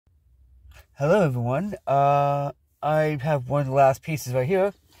Hello everyone, I have one of the last pieces right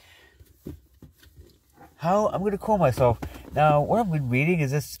here. How I'm going to cool myself. Now, what I've been reading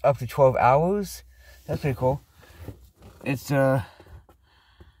is this up to 12 hours. That's pretty cool. It's, the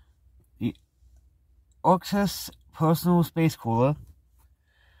Oxus Personal Space Cooler.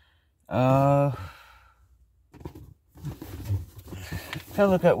 Trying to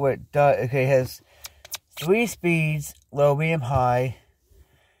look at what it does. Okay, it has 3 speeds, low, medium, high.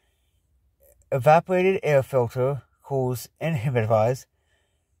 Evaporated air filter, cools and humidifies.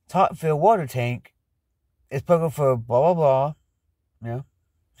 Top fill water tank. It's programmed for blah blah blah.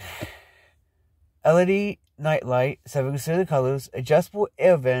 LED night light, 7 considered colors. Adjustable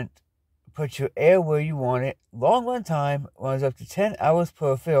air vent. Put your air where you want it. Long run time runs up to 10 hours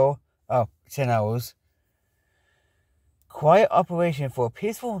per fill. 10 hours. Quiet operation for a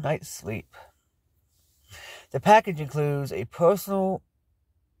peaceful night's sleep. The package includes a personal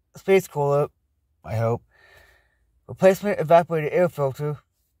space cooler, I hope. Replacement evaporated air filter,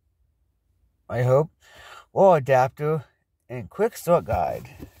 I hope. Wall adapter, and quick start guide.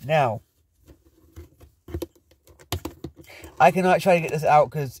 Now, I cannot try to get this out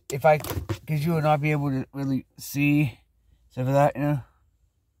because you will not be able to really see. So for that,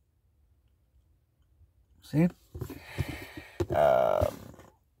 see? I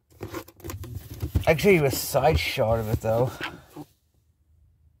can show you a side shot of it though.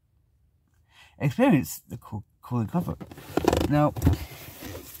 Experience the cooling comfort. Now,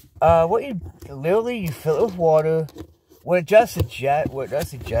 you fill it with water. What it does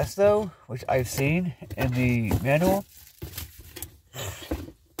suggest though, which I've seen in the manual,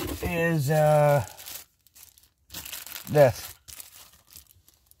 is this.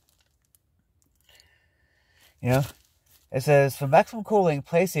 It says for maximum cooling,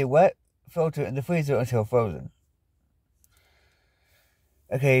 place a wet filter in the freezer until frozen.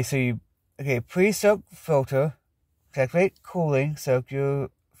 Okay, so pre-soak filter, calculate cooling, soak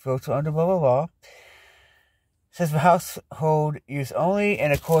your filter under blah blah blah. It says for household use only,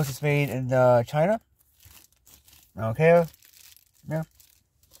 and of course it's made in China. I don't care. Yeah.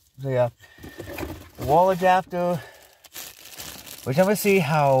 So yeah, wall adapter, which I'm gonna see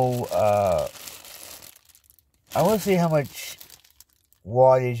how. I want to see how much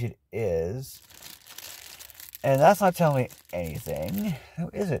wattage it is, and that's not telling me anything. How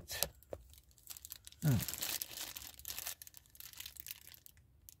is it?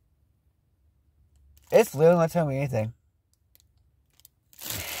 It's literally not telling me anything.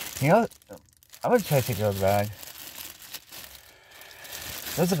 I'm going to try to take it out of the bag.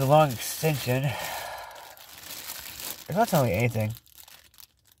 Looks like a long extension. It's not telling me anything.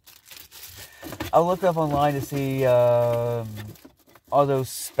 I'll look up online to see all those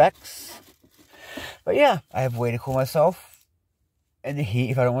specs. But yeah, I have a way to cool myself in the heat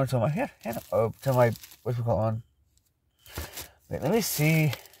if I don't want to turn my turn my on. Wait, let me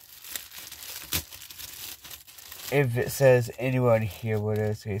see if it says anywhere in here where it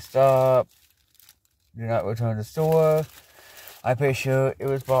is. Okay, stop. Do not return to store. I'm pretty sure it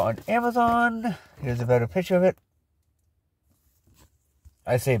was bought on Amazon. Here's a better picture of it.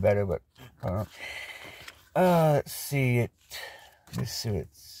 I say better, but I don't know. Let's see it. Let's see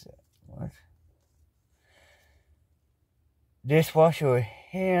what? Dishwasher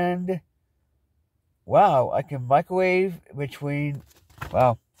hand. Wow, I can microwave between.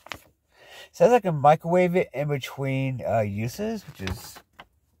 Wow. Says I can microwave it in between uses, which is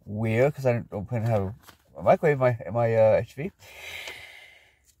weird because I don't plan to have a microwave in my HV.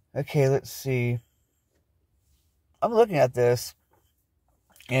 Okay, let's see. I'm looking at this,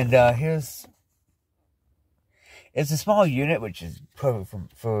 and it's a small unit, which is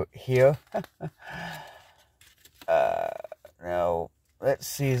perfect for here. Now, let's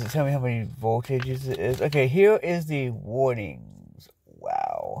see. Does it tell me how many voltages it is? Okay, here is the warnings.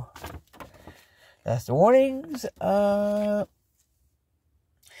 Wow. That's the warnings.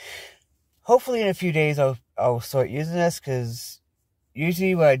 Hopefully in a few days I'll start using this, because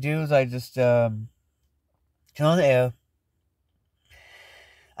usually what I do is I just turn on the air.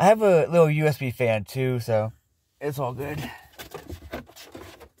 I have a little USB fan too, so it's all good.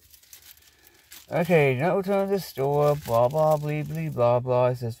 Okay, not return to the store, blah blah blah blah.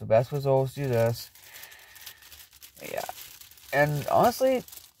 It says for best results, do this. Yeah. And honestly,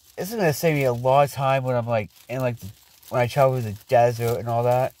 this is gonna save me a lot of time when I'm when I travel to the desert and all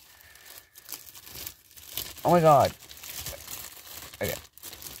that. Oh my god. Okay.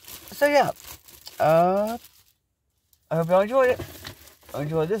 So yeah. I hope y'all enjoyed it. I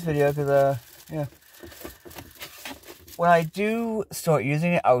enjoyed this video because yeah. When I do start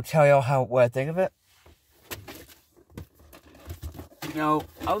using it, I'll tell y'all what I think of it.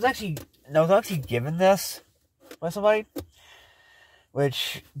 I was actually given this by somebody,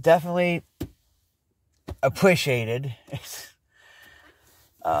 which definitely appreciated.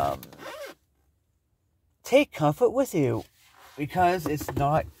 Take comfort with you, because it's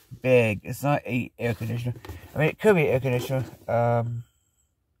not big. It's not an air conditioner. I mean, it could be an air conditioner.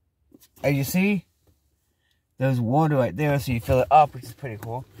 As you see, there's water right there, so you fill it up, which is pretty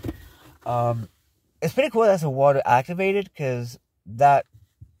cool. It's pretty cool that's a water activated, because that,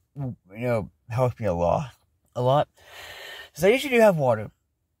 helps me a lot. So I usually do have water.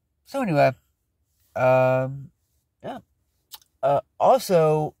 So anyway, yeah.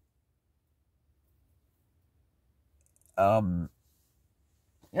 Also,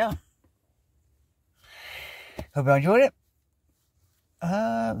 yeah. Hope you enjoyed it.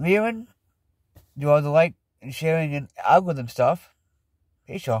 Viewing, do all the like and sharing and algorithm stuff.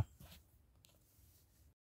 Peace, y'all.